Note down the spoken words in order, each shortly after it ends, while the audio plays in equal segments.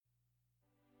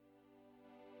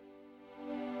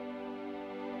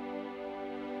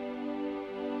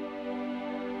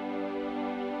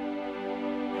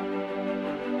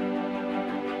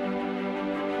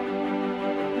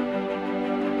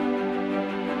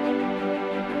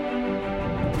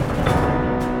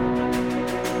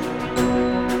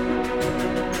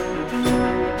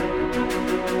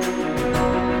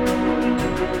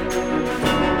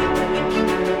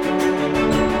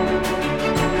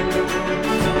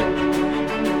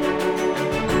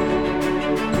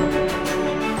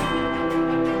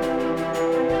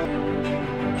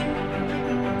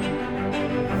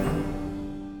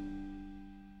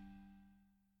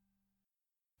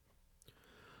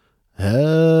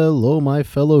Hello, my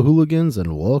fellow hooligans,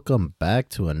 and welcome back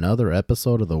to another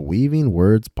episode of the Weaving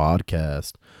Words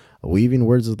podcast. Weaving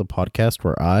Words is the podcast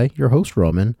where I, your host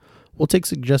Roman, will take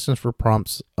suggestions for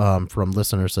prompts from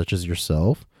listeners such as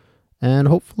yourself, and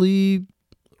hopefully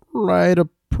write a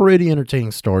pretty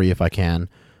entertaining story if I can.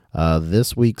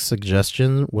 This week's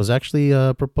suggestion was actually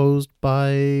proposed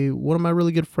by one of my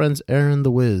really good friends, Aaron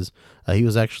the Wiz. He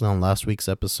was actually on last week's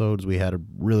episodes. We had a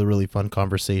really fun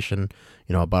conversation,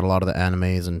 about a lot of the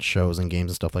animes and shows and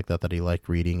games and stuff like that he liked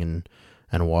reading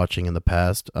and watching in the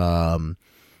past.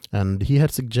 And he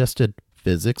had suggested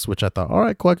physics, which I thought, all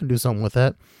right, cool, I can do something with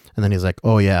that. And then he's like,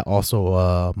 oh yeah,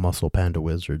 also muscle panda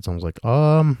wizards. I was like,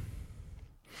 I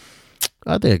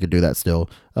think I could do that still.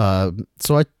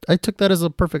 So I took that as a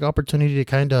perfect opportunity to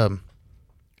kind of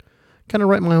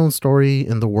write my own story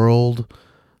in the world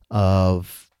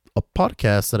of a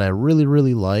podcast that I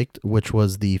really liked, which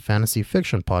was the fantasy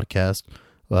fiction podcast,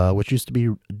 which used to be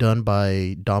done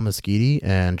by Dom Mesquiti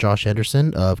and Josh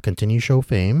Henderson of Continue Show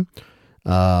fame.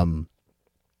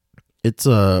 It's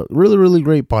a really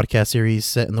great podcast series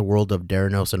set in the world of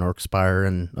Daranos and Orcspire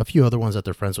and a few other ones that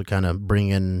their friends would kind of bring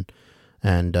in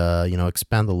and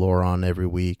expand the lore on every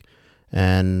week.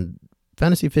 And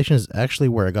fantasy fiction is actually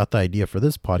where I got the idea for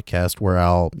this podcast, where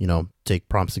I'll take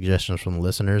prompt suggestions from the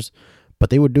listeners, but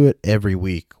they would do it every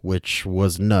week, which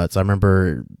was nuts. I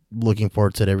remember looking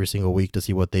forward to it every single week to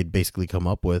see what they'd basically come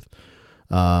up with.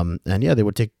 And yeah, they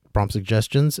would take prompt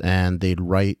suggestions and they'd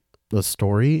write a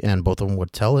story and both of them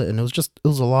would tell it, and it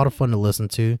was a lot of fun to listen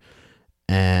to.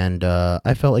 And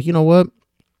I felt like, you know what,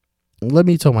 let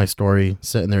me tell my story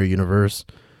set in their universe.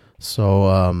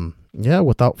 So, yeah,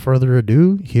 without further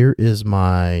ado, here is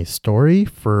my story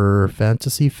for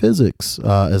fantasy physics,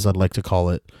 as I'd like to call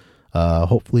it.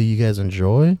 Hopefully you guys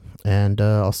enjoy, and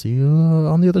I'll see you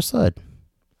on the other side.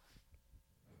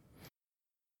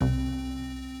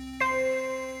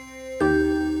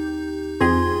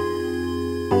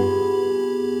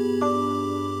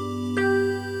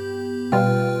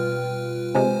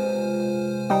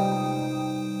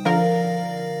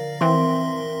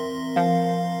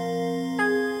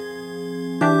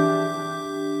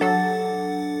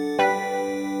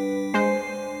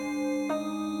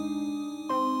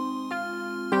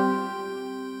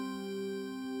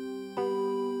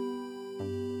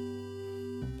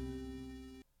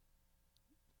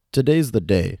 "Today's the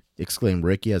day," exclaimed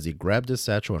Ricky as he grabbed his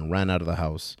satchel and ran out of the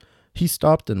house. He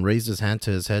stopped and raised his hand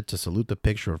to his head to salute the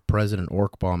picture of President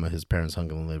Orkbama his parents hung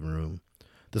in the living room.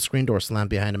 The screen door slammed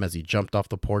behind him as he jumped off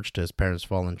the porch to his parents'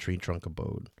 fallen tree trunk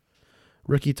abode.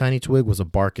 Ricky Tiny Twig was a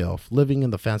bark elf living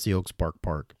in the Fancy Oaks Bark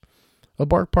Park. A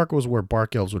bark park was where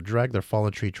bark elves would drag their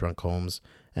fallen tree trunk homes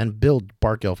and build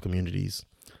bark elf communities.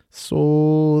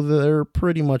 So they're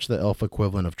pretty much the elf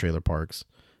equivalent of trailer parks.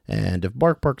 And if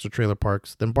bark parks are trailer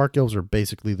parks, then bark elves are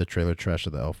basically the trailer trash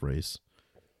of the elf race.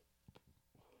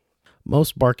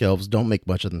 Most bark elves don't make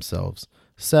much of themselves.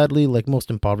 Sadly, like most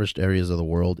impoverished areas of the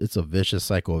world, it's a vicious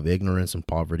cycle of ignorance and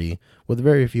poverty, with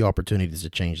very few opportunities to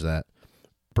change that.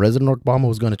 President Obama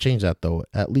was going to change that, though.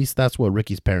 At least that's what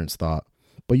Ricky's parents thought.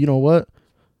 But you know what?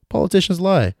 Politicians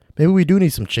lie. Maybe we do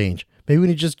need some change. Maybe we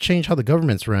need to just change how the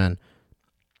government's ran.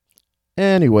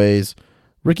 Anyways,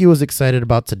 Ricky was excited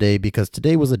about today because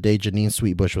today was the day Janine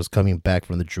Sweetbush was coming back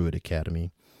from the Druid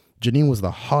Academy. Janine was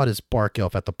the hottest bark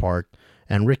elf at the park,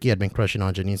 and Ricky had been crushing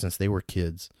on Janine since they were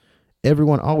kids.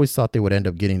 Everyone always thought they would end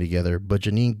up getting together, but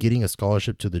Janine getting a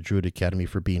scholarship to the Druid Academy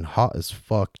for being hot as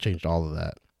fuck changed all of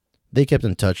that. They kept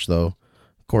in touch though,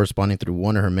 corresponding through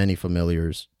one of her many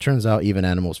familiars. Turns out even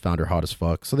animals found her hot as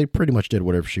fuck, so they pretty much did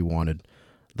whatever she wanted.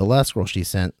 The last girl she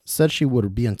sent said she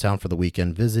would be in town for the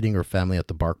weekend visiting her family at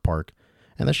the bark park,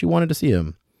 and that she wanted to see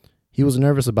him. He was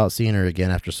nervous about seeing her again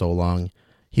after so long.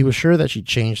 He was sure that she'd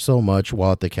changed so much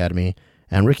while at the academy,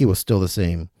 and Ricky was still the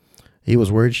same. He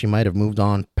was worried she might have moved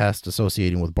on past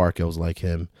associating with bark elves like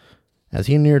him. As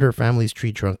he neared her family's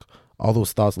tree trunk, all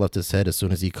those thoughts left his head as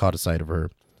soon as he caught a sight of her.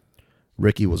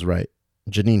 Ricky was right.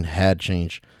 Janine had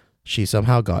changed. She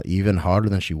somehow got even hotter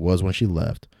than she was when she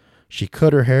left. She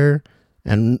cut her hair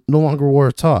and no longer wore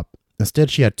a top.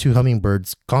 Instead, she had two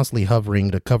hummingbirds constantly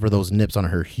hovering to cover those nips on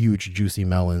her huge, juicy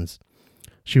melons.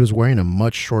 She was wearing a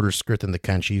much shorter skirt than the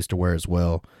kind she used to wear as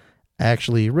well.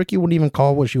 Actually, Ricky wouldn't even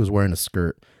call what she was wearing a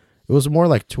skirt. It was more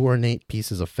like two ornate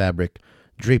pieces of fabric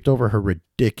draped over her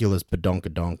ridiculous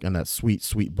badonkadonk and that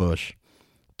sweet bush.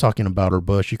 Talking about her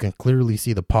bush, you can clearly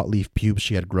see the pot leaf pubes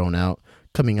she had grown out,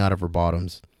 coming out of her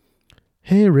bottoms.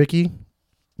 "Hey, Ricky,"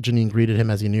 Janine greeted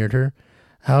him as he neared her.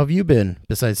 "How have you been,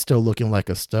 besides still looking like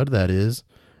a stud, that is?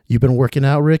 You been working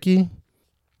out, Ricky?"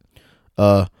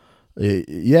 Yeah,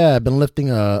 I've been lifting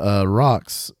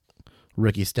rocks.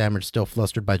 Ricky stammered, still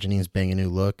flustered by Janine's banging new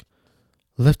look.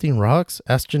 Lifting rocks?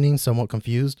 Asked Janine, somewhat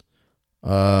confused.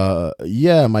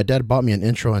 Yeah, my dad bought me an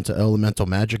intro into elemental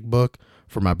magic book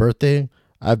for my birthday.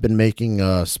 I've been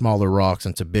making smaller rocks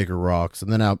into bigger rocks,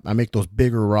 and then I make those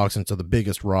bigger rocks into the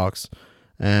biggest rocks,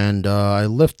 and I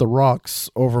lift the rocks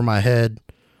over my head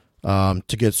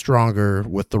to get stronger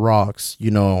with the rocks,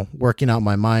 working out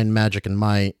my mind, magic, and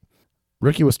might.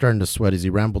 Ricky was starting to sweat as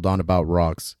he rambled on about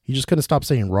rocks. He just couldn't stop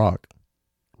saying rock.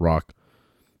 Rock.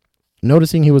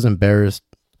 Noticing he was embarrassed,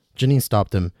 Janine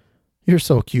stopped him. You're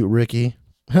so cute, Ricky.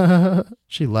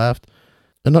 She laughed.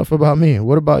 Enough about me.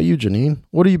 What about you, Janine?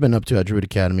 What have you been up to at Druid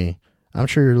Academy? I'm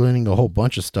sure you're learning a whole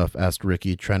bunch of stuff, asked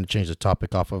Ricky, trying to change the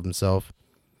topic off of himself.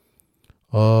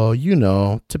 Oh,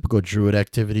 typical Druid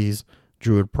activities.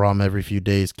 Druid prom every few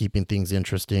days, keeping things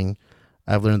interesting.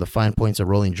 I've learned the fine points of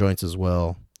rolling joints as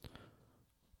well.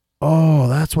 Oh,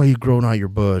 that's why you've grown out your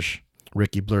bush,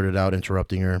 Ricky blurted out,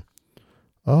 interrupting her.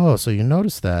 Oh, so you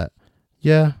noticed that?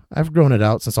 Yeah, I've grown it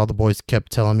out since all the boys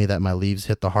kept telling me that my leaves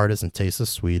hit the hardest and taste the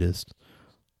sweetest.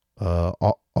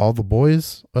 All the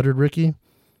boys? Uttered Ricky.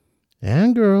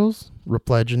 And girls,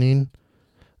 replied Janine.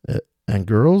 And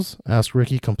girls? Asked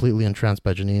Ricky, completely entranced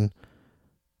by Janine.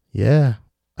 Yeah,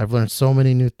 I've learned so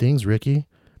many new things, Ricky.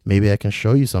 Maybe I can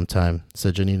show you sometime,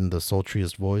 said Janine in the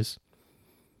sultriest voice.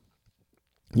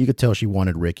 You could tell she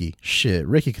wanted Ricky. Shit,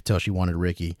 Ricky could tell she wanted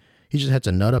Ricky. He just had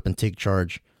to nut up and take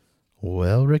charge.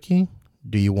 Well, Ricky,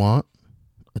 do you want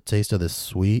a taste of this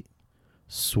sweet,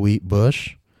 sweet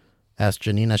bush? Asked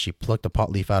Janine as she plucked a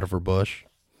pot leaf out of her bush.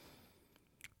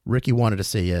 Ricky wanted to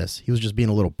say yes. He was just being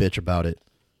a little bitch about it.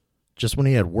 Just when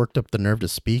he had worked up the nerve to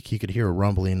speak, he could hear a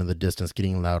rumbling in the distance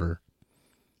getting louder.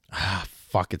 Ah,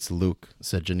 fuck, it's Luke,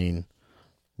 said Janine.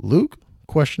 Luke?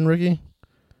 Questioned Ricky.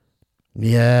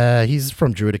 Yeah, he's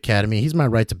from Druid Academy. He's my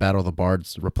right to battle the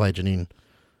bards, replied Janine.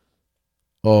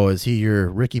 Oh, is he your...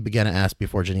 Ricky began to ask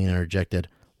before Janine interjected.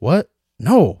 What?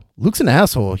 No, Luke's an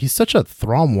asshole. He's such a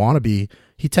Throm wannabe.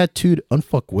 He tattooed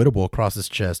unfuckwittable across his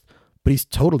chest, but he's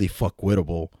totally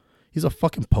fuckwittable. He's a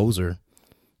fucking poser.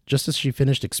 Just as she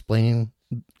finished explaining,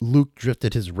 Luke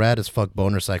drifted his rad as fuck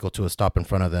boner cycle to a stop in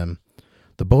front of them.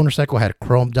 The boner cycle had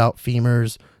chromed out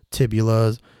femurs,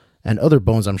 tibulas, and other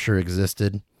bones I'm sure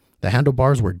existed. The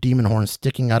handlebars were demon horns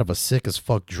sticking out of a sick as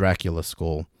fuck Dracula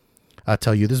skull. I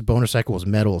tell you, this boner cycle was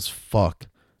metal as fuck.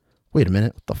 Wait a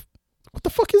minute, what the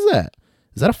fuck is that?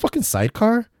 Is that a fucking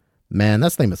sidecar? Man,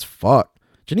 that's lame as fuck.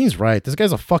 Janine's right, this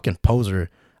guy's a fucking poser.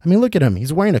 I mean, look at him.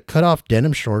 He's wearing a cut-off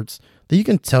denim shorts that you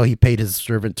can tell he paid his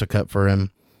servant to cut for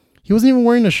him. He wasn't even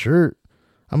wearing a shirt.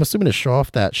 I'm assuming to show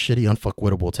off that shitty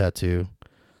unfuckwittable tattoo.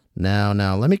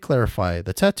 Now, let me clarify.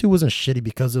 The tattoo wasn't shitty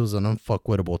because it was an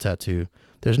unfuckwittable tattoo.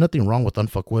 There's nothing wrong with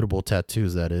unfuckwittable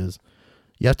tattoos, that is.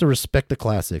 You have to respect the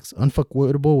classics.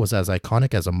 Unfuckwittable was as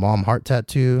iconic as a mom heart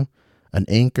tattoo, an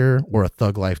anchor, or a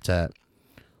thug life tat.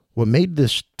 What made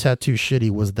this tattoo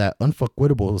shitty was that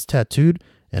unfuckwittable was tattooed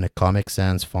in a Comic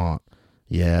Sans font.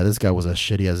 Yeah, this guy was as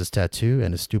shitty as his tattoo,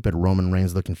 and his stupid Roman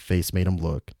Reigns looking face made him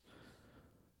look.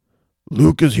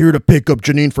 Luke is here to pick up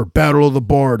Janine for Battle of the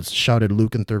Bards, shouted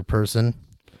Luke in third person.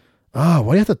 Why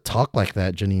do you have to talk like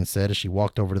that, Janine said as she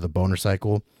walked over to the boner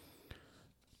cycle.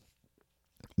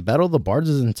 Battle of the Bards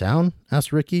is in town?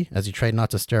 Asked Ricky as he tried not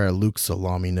to stare at Luke's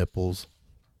salami nipples.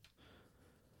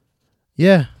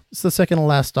 Yeah, it's the second to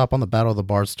last stop on the Battle of the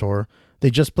Bards tour. They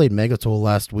just played Megatool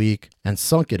last week and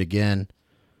sunk it again,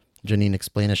 Janine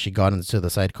explained as she got into the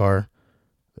sidecar.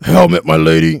 Helmet, my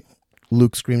lady!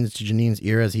 Luke screamed into Janine's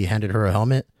ear as he handed her a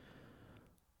helmet.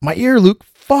 My ear, Luke!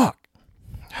 Fuck!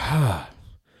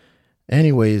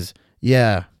 Anyways,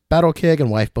 yeah, Battle Keg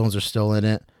and Wife Bones are still in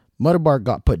it. Mudbark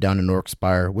got put down in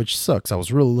Orcspire, which sucks. I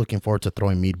was really looking forward to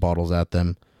throwing meat bottles at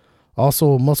them.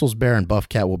 Also, Muscles Bear and Buff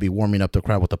Cat will be warming up the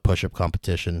crowd with a push-up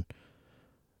competition.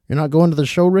 You're not going to the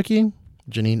show, Ricky?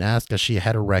 Janine asked as she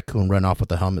had her raccoon run off with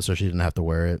the helmet so she didn't have to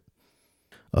wear it.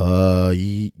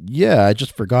 Yeah, I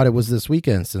just forgot it was this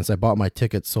weekend since I bought my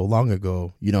ticket so long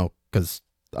ago, because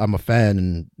I'm a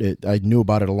fan and I knew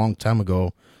about it a long time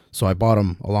ago, so I bought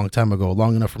them a long time ago,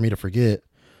 long enough for me to forget.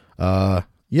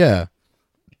 Yeah.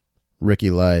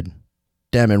 Ricky lied.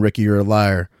 Damn it, Ricky, you're a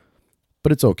liar.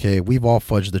 But it's okay, we've all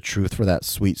fudged the truth for that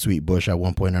sweet, sweet bush at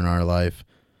one point in our life.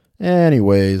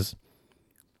 Anyways.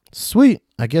 Sweet,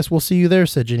 I guess we'll see you there,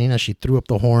 said Janine as she threw up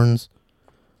the horns.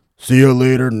 See you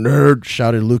later, nerd,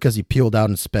 shouted Luke as he peeled out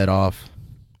and sped off.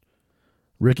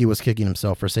 Ricky was kicking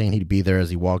himself for saying he'd be there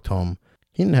as he walked home.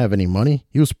 He didn't have any money.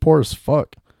 He was poor as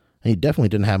fuck. And he definitely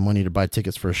didn't have money to buy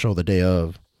tickets for a show the day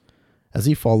of. As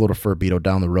he followed a fur beetle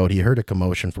down the road, he heard a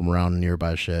commotion from around a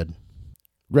nearby shed.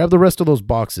 Grab the rest of those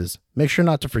boxes. Make sure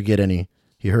not to forget any.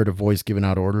 He heard a voice giving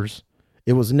out orders.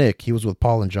 It was Nick. He was with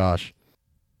Paul and Josh.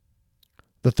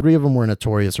 The three of them were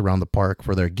notorious around the park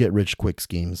for their get-rich-quick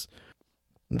schemes.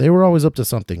 They were always up to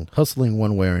something, hustling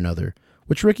one way or another,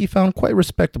 which Ricky found quite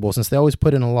respectable since they always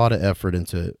put in a lot of effort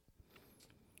into it.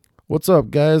 "What's up,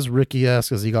 guys?" Ricky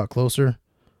asked as he got closer.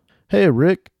 "Hey,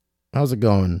 Rick. How's it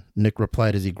going?" Nick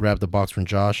replied as he grabbed the box from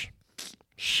Josh.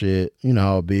 "Shit, you know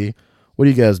how it be. What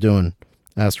are you guys doing?"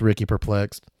 asked Ricky,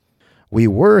 perplexed. "We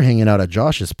were hanging out at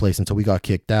Josh's place until we got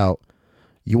kicked out."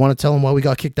 "You want to tell him why we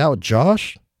got kicked out,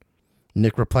 Josh?"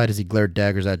 Nick replied as he glared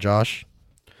daggers at Josh.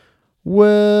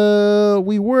 "Well,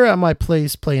 we were at my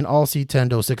place playing All-C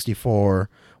Tendo 64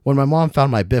 when my mom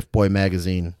found my Biff Boy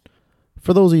magazine.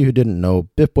 For those of you who didn't know,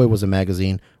 Biff Boy was a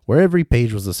magazine where every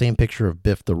page was the same picture of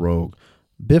Biff the Rogue.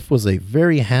 Biff was a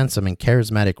very handsome and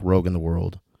charismatic rogue in the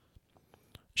world.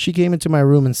 She came into my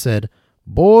room and said,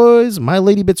 'Boys, my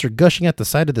lady bits are gushing at the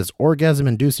sight of this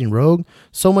orgasm-inducing rogue,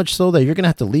 so much so that you're going to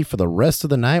have to leave for the rest of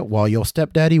the night while your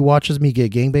stepdaddy watches me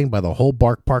get gangbanged by the whole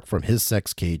bark park from his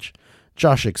sex cage,'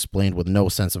 Josh explained with no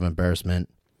sense of embarrassment.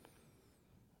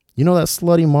 You know that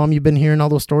slutty mom you've been hearing all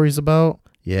those stories about?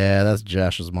 Yeah, that's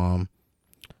Josh's mom.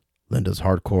 Linda's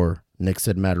hardcore, Nick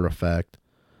said matter of fact.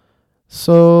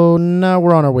 So now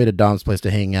we're on our way to Dom's place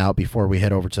to hang out before we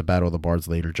head over to Battle of the Bards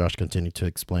later, Josh continued to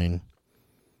explain.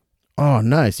 Oh,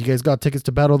 nice. You guys got tickets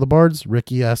to Battle of the Bards?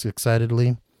 Ricky asked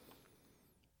excitedly.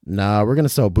 Nah, we're going to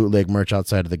sell bootleg merch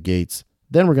outside of the gates.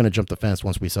 Then we're going to jump the fence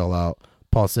once we sell out,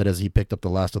 Paul said as he picked up the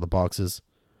last of the boxes.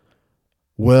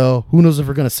 Well, who knows if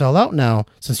we're going to sell out now,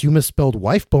 since you misspelled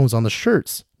wife bones on the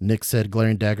shirts, Nick said,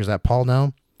 glaring daggers at Paul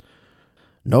now.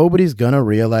 Nobody's going to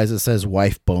realize it says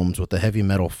wife bones with the heavy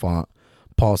metal font,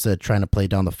 Paul said, trying to play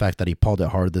down the fact that he pauled it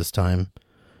hard this time.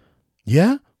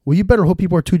 Yeah? Well, you better hope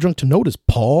people are too drunk to notice,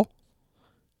 Paul.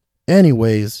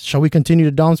 Anyways, shall we continue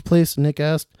to Dom's place? Nick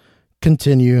asked.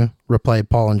 Continue, replied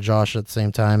Paul and Josh at the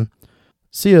same time.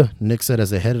 See ya, Nick said as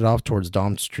they headed off towards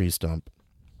Dom's tree stump.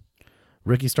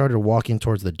 Ricky started walking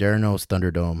towards the Dare-Nose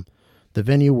Thunderdome, the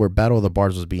venue where Battle of the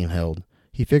Bards was being held.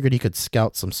 He figured he could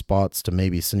scout some spots to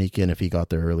maybe sneak in if he got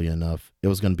there early enough. It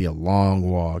was going to be a long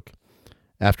walk.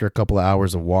 After a couple of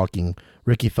hours of walking,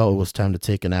 Ricky felt it was time to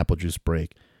take an apple juice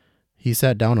break. He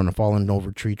sat down on a fallen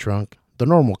over tree trunk, the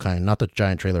normal kind, not the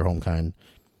giant trailer home kind.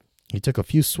 He took a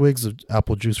few swigs of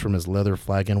apple juice from his leather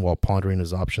flagon while pondering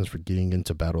his options for getting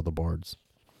into Battle of the Bards.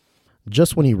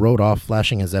 Just when he rode off,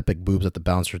 flashing his epic boobs at the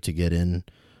bouncer to get in,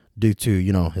 due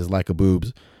to, his lack of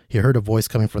boobs, he heard a voice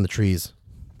coming from the trees.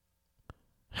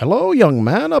 Hello, young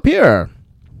man, up here.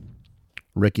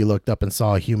 Ricky looked up and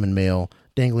saw a human male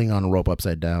dangling on a rope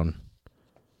upside down.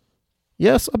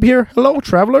 Yes, up here. Hello,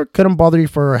 traveler. Couldn't bother you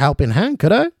for a helping hand,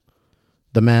 could I?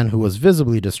 The man, who was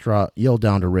visibly distraught, yelled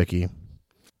down to Ricky.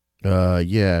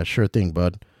 Yeah, sure thing,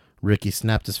 bud. Ricky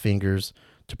snapped his fingers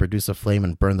to produce a flame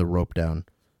and burn the rope down.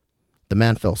 The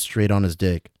man fell straight on his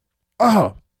dick.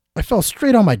 Oh, I fell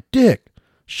straight on my dick,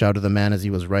 shouted the man as he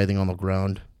was writhing on the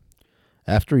ground.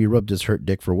 After he rubbed his hurt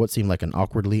dick for what seemed like an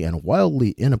awkwardly and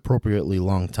wildly inappropriately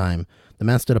long time, the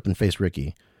man stood up and faced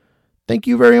Ricky. Thank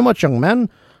you very much, young man.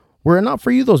 Were it not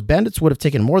for you, those bandits would have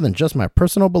taken more than just my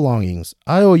personal belongings.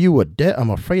 I owe you a debt I'm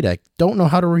afraid I don't know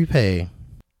how to repay.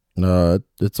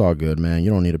 It's all good, man.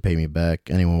 You don't need to pay me back.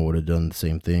 Anyone would have done the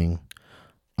same thing.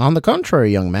 On the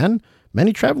contrary, young man,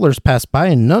 many travelers passed by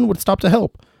and none would stop to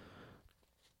help.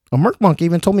 A merc-monk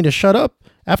even told me to shut up.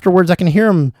 Afterwards, I can hear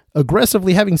him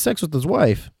aggressively having sex with his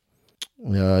wife.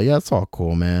 Yeah, it's all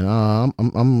cool, man.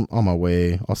 I'm on my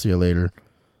way. I'll see you later.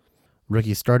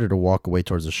 Ricky started to walk away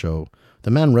towards the show. The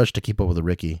man rushed to keep up with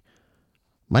Ricky.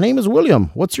 My name is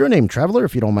William. What's your name, traveler,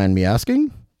 if you don't mind me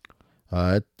asking?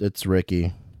 It's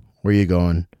Ricky. Where you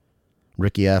going?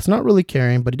 Ricky asked, not really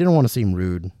caring, but he didn't want to seem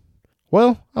rude.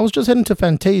 Well, I was just heading to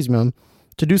Phantasmium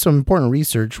to do some important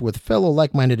research with fellow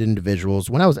like-minded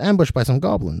individuals when I was ambushed by some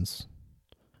goblins.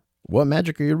 What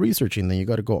magic are you researching that you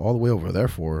got to go all the way over there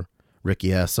for?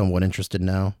 Ricky asked, somewhat interested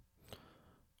now.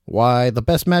 Why, the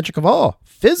best magic of all,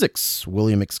 physics,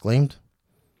 William exclaimed.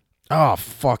 Oh,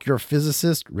 fuck, you're a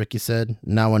physicist, Ricky said,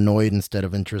 now annoyed instead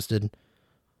of interested.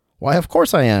 Why, of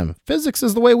course I am. Physics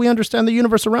is the way we understand the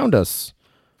universe around us.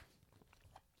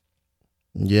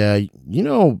 Yeah,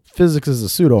 physics is a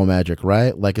pseudo-magic,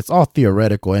 right? Like, it's all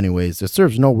theoretical anyways. It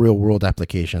serves no real-world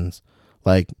applications.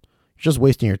 Like, you're just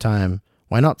wasting your time.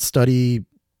 Why not study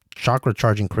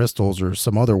chakra-charging crystals or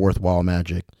some other worthwhile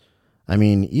magic? I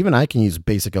mean, even I can use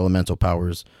basic elemental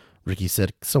powers, Ricky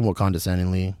said somewhat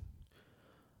condescendingly.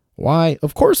 Why,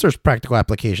 of course there's practical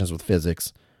applications with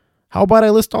physics. How about I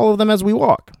list all of them as we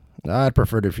walk? I'd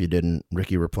prefer it if you didn't,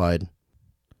 Ricky replied.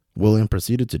 William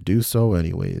proceeded to do so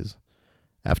anyways.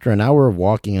 After an hour of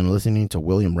walking and listening to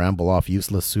William ramble off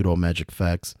useless pseudo-magic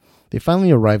facts, they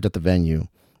finally arrived at the venue.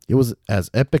 It was as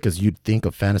epic as you'd think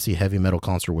a fantasy heavy metal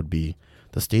concert would be.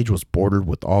 The stage was bordered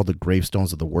with all the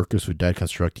gravestones of the workers who died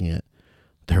constructing it.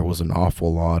 There was an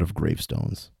awful lot of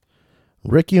gravestones.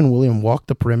 Ricky and William walked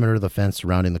the perimeter of the fence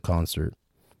surrounding the concert.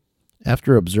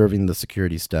 After observing the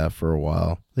security staff for a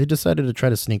while, they decided to try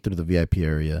to sneak through the VIP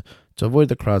area to avoid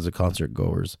the crowds of concert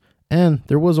goers, and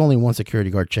there was only one security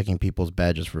guard checking people's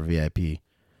badges for VIP.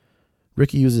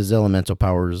 Ricky used his elemental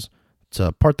powers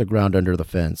to part the ground under the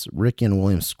fence. Ricky and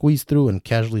William squeezed through and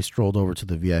casually strolled over to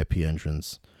the VIP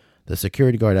entrance. The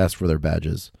security guard asked for their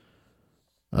badges.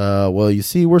 Well, you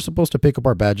see, we're supposed to pick up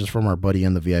our badges from our buddy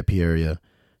in the VIP area.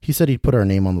 He said he'd put our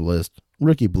name on the list.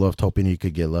 Ricky bluffed, hoping he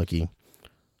could get lucky.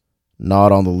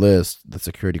 Not on the list, the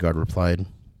security guard replied.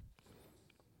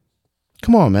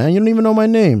 Come on, man, you don't even know my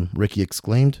name, Ricky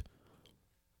exclaimed.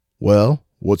 Well,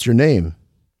 what's your name?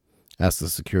 Asked the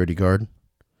security guard.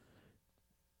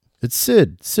 It's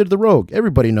Sid the Rogue.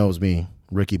 Everybody knows me,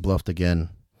 Ricky bluffed again.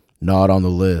 Not on the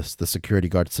list, the security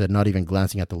guard said, not even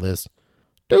glancing at the list.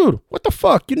 Dude, what the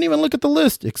fuck? You didn't even look at the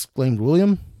list, exclaimed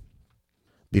William.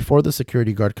 Before the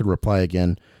security guard could reply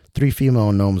again, 3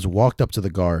 female gnomes walked up to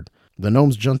the guard. The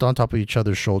gnomes jumped on top of each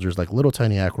other's shoulders like little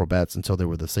tiny acrobats until they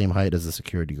were the same height as the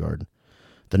security guard.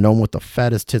 The gnome with the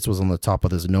fattest tits was on the top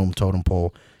of this gnome totem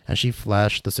pole, and she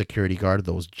flashed the security guard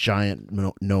those giant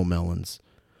gnome melons.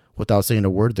 Without saying a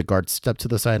word, the guard stepped to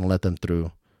the side and let them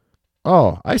through.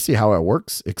 Oh, I see how it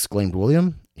works, exclaimed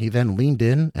William. He then leaned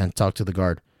in and talked to the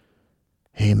guard.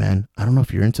 Hey man, I don't know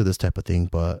if you're into this type of thing,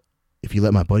 but if you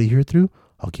let my buddy here through,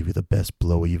 I'll give you the best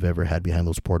blow you've ever had behind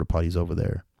those porta potties over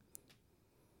there.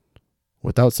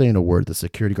 Without saying a word, the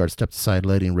security guard stepped aside,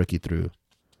 letting Ricky through.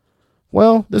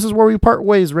 Well, this is where we part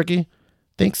ways, Ricky.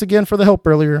 Thanks again for the help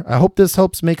earlier. I hope this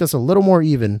helps make us a little more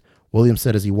even, William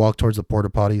said as he walked towards the porta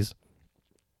potties.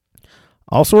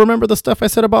 Also remember the stuff I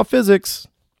said about physics.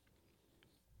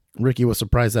 Ricky was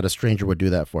surprised that a stranger would do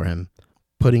that for him.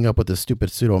 Putting up with this stupid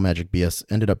pseudo-magic BS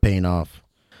ended up paying off.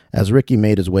 As Ricky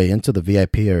made his way into the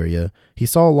VIP area, he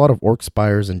saw a lot of Orc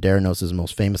Spire's and Daranos'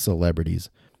 most famous celebrities.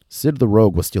 Sid the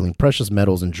Rogue was stealing precious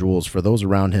metals and jewels for those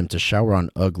around him to shower on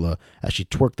Ugla as she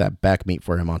twerked that back meat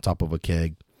for him on top of a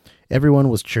keg. Everyone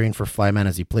was cheering for Flyman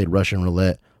as he played Russian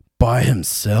roulette. By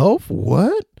himself?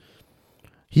 What?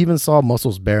 He even saw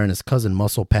Muscles Bear and his cousin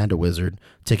Muscle Panda Wizard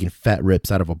taking fat rips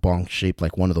out of a bong shaped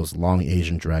like one of those long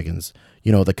Asian dragons.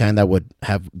 You know, the kind that would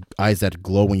have eyes that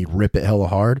glow when you rip it hella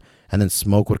hard, and then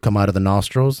smoke would come out of the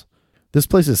nostrils. This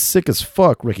place is sick as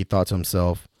fuck, Ricky thought to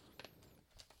himself.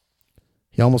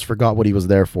 He almost forgot what he was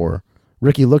there for.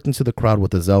 Ricky looked into the crowd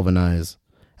with his elven eyes.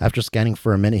 After scanning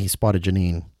for a minute, he spotted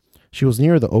Janine. She was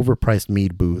near the overpriced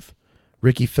mead booth.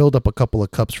 Ricky filled up a couple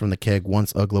of cups from the keg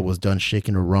once Ugla was done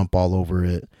shaking her rump all over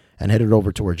it, and headed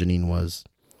over to where Janine was.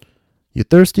 You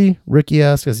thirsty? Ricky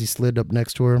asked as he slid up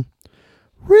next to her.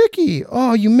 Ricky!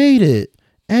 Oh, you made it!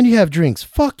 And you have drinks.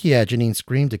 Fuck yeah, Janine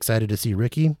screamed, excited to see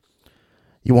Ricky.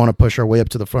 You want to push our way up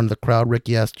to the front of the crowd?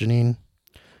 Ricky asked Janine.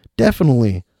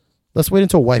 Definitely. Let's wait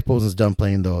until Wife Bosun's done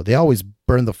playing, though. They always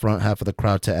burn the front half of the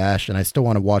crowd to ash, and I still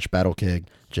want to watch Battle Keg,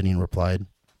 Janine replied.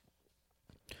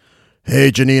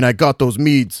 Hey, Janine, I got those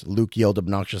meads, Luke yelled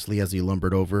obnoxiously as he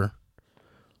lumbered over.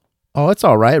 Oh, it's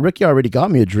all right. Ricky already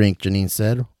got me a drink, Janine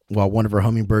said, while one of her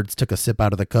hummingbirds took a sip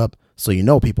out of the cup, so you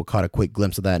know people caught a quick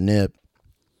glimpse of that nip.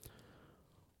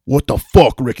 What the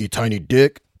fuck, Ricky, tiny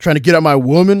dick? Trying to get at my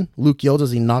woman? Luke yelled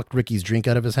as he knocked Ricky's drink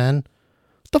out of his hand.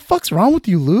 What the fuck's wrong with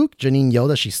you, Luke? Janine yelled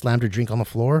as she slammed her drink on the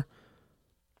floor.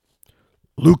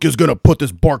 Luke is gonna put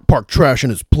this Bark Park trash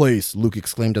in his place, Luke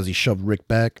exclaimed as he shoved Rick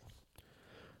back.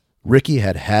 Ricky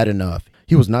had had enough.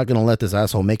 He was not going to let this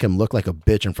asshole make him look like a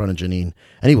bitch in front of Janine,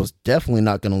 and he was definitely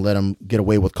not going to let him get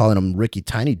away with calling him Ricky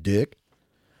Tiny Dick.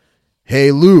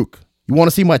 Hey, Luke, you want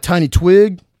to see my tiny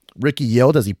twig? Ricky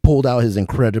yelled as he pulled out his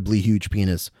incredibly huge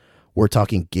penis. We're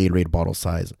talking Gatorade bottle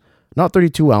size. Not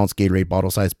 32-ounce Gatorade bottle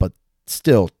size, but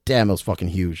still, damn, it was fucking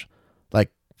huge.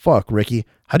 Like, fuck, Ricky,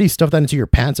 how do you stuff that into your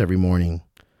pants every morning?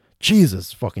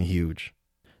 Jesus, fucking huge.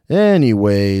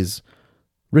 Anyways,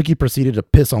 Ricky proceeded to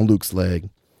piss on Luke's leg.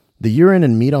 The urine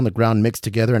and meat on the ground mixed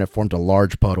together and it formed a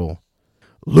large puddle.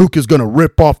 Luke is going to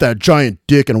rip off that giant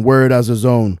dick and wear it as his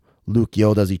own, Luke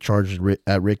yelled as he charged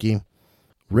at Ricky.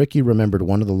 Ricky remembered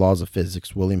one of the laws of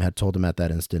physics William had told him at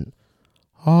that instant.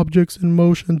 Objects in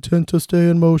motion tend to stay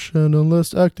in motion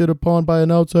unless acted upon by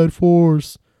an outside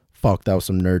force. Fuck, that was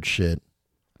some nerd shit.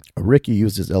 Ricky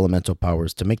used his elemental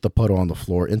powers to make the puddle on the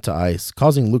floor into ice,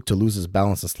 causing Luke to lose his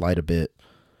balance and slide a bit.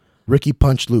 Ricky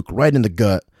punched Luke right in the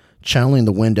gut, channeling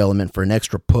the wind element for an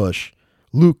extra push.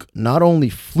 Luke not only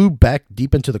flew back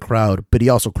deep into the crowd, but he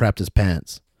also crapped his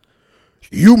pants.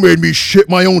 You made me shit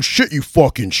my own shit, you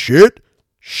fucking shit.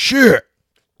 Shit,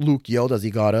 Luke yelled as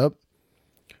he got up.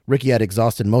 Ricky had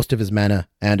exhausted most of his mana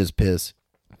and his piss.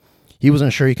 He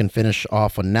wasn't sure he can finish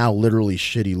off a now literally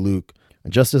shitty Luke.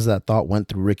 Just as that thought went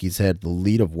through Ricky's head, the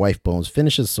lead of Wife Bones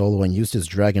finished his solo and used his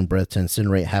dragon breath to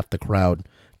incinerate half the crowd,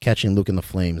 catching Luke in the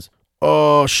flames.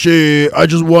 Oh shit, I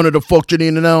just wanted to fuck Janine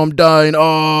and now I'm dying.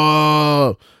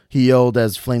 Oh, he yelled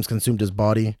as flames consumed his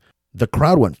body. The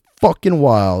crowd went fucking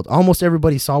wild. Almost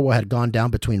everybody saw what had gone down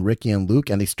between Ricky and Luke,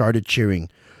 and they started cheering.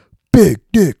 Big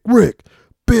Dick Rick!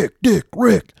 Big Dick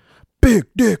Rick! Big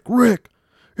Dick Rick!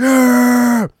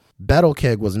 Yeah! Battle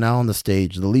Keg was now on the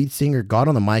stage. The lead singer got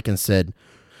on the mic and said,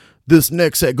 "This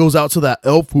next set goes out to that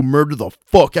elf who murdered the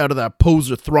fuck out of that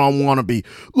poser Thrawn wannabe.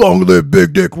 Long live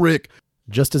Big Dick Rick!"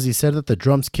 Just as he said that, the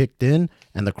drums kicked in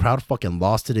and the crowd fucking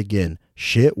lost it again.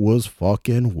 Shit was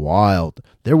fucking wild.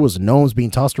 There was gnomes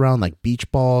being tossed around like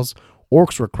beach balls.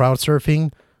 Orcs were crowd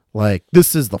surfing. Like,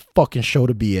 this is the fucking show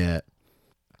to be at.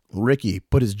 Ricky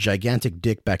put his gigantic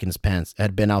dick back in his pants,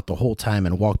 had been out the whole time,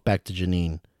 and walked back to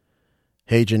Janine.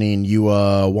 Hey Janine, you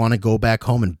want to go back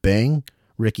home and bang?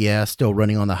 Ricky asked, still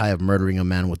running on the high of murdering a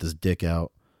man with his dick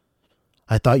out.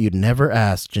 I thought you'd never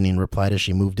ask, Janine replied as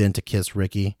she moved in to kiss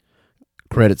Ricky.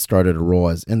 Credits started to roll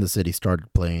as In the City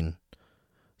started playing.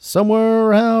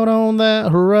 Somewhere out on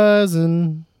that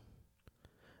horizon,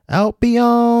 out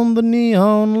beyond the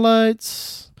neon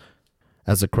lights.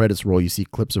 As the credits roll, you see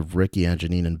clips of Ricky and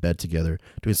Janine in bed together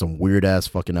doing some weird ass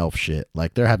fucking elf shit.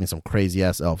 Like they're having some crazy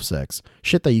ass elf sex.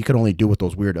 Shit that you could only do with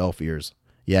those weird elf ears.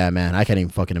 Yeah, man, I can't even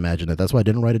fucking imagine it. That's why I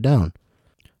didn't write it down.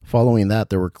 Following that,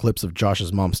 there were clips of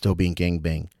Josh's mom still being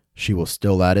gangbanged. She was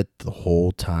still at it the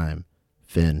whole time.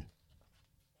 Finn.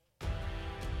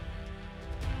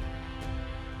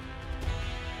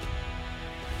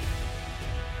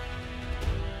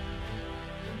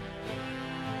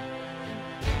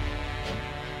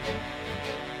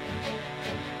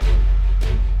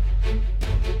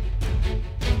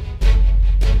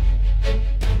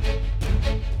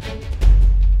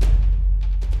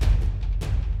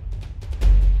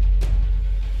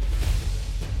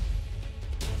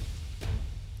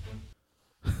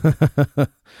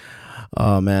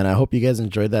 Oh man, I hope you guys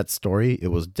enjoyed that story. It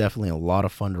was definitely a lot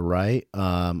of fun to write.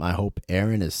 I hope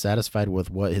Aaron is satisfied with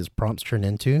what his prompts turned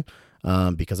into,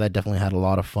 because I definitely had a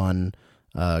lot of fun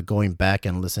going back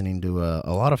and listening to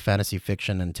a lot of fantasy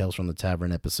fiction and Tales from the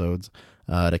Tavern episodes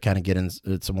to kind of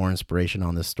get some more inspiration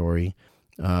on this story.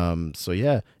 So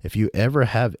yeah, if you ever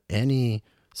have any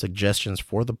suggestions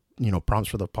for the prompts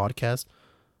for the podcast,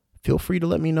 feel free to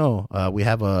let me know. We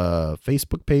have a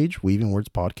Facebook page, Weaving Words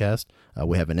Podcast.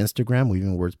 We have an Instagram,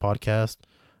 Weaving Words Podcast.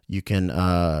 You can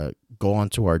go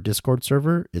onto our Discord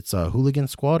server. It's a Hooligan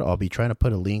Squad. I'll be trying to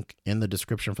put a link in the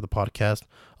description for the podcast,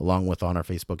 along with on our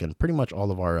Facebook and pretty much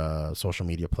all of our social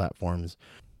media platforms.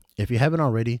 If you haven't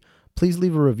already, please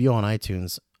leave a review on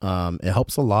iTunes. It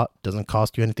helps a lot. Doesn't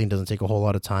cost you anything. Doesn't take a whole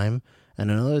lot of time. And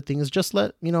another thing is just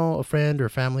let, a friend or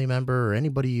family member or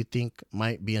anybody you think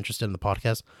might be interested in the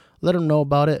podcast, let them know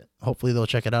about it. Hopefully they'll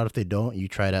check it out. If they don't, you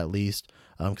try it at least,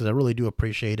 because I really do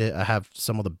appreciate it. I have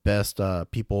some of the best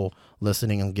people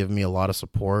listening and giving me a lot of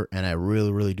support, and I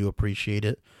really, really do appreciate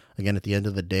it. Again, at the end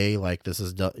of the day, like this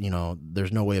is,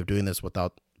 there's no way of doing this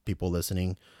without people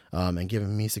listening and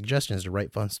giving me suggestions to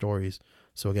write fun stories.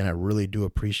 So again, I really do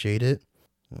appreciate it.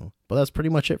 But that's pretty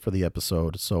much it for the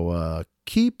episode. So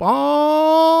keep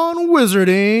on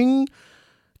wizarding.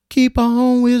 Keep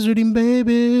on wizarding,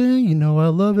 baby. You know I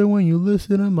love it when you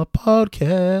listen to my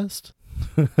podcast.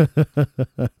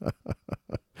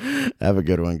 Have a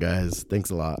good one, guys. Thanks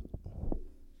a lot.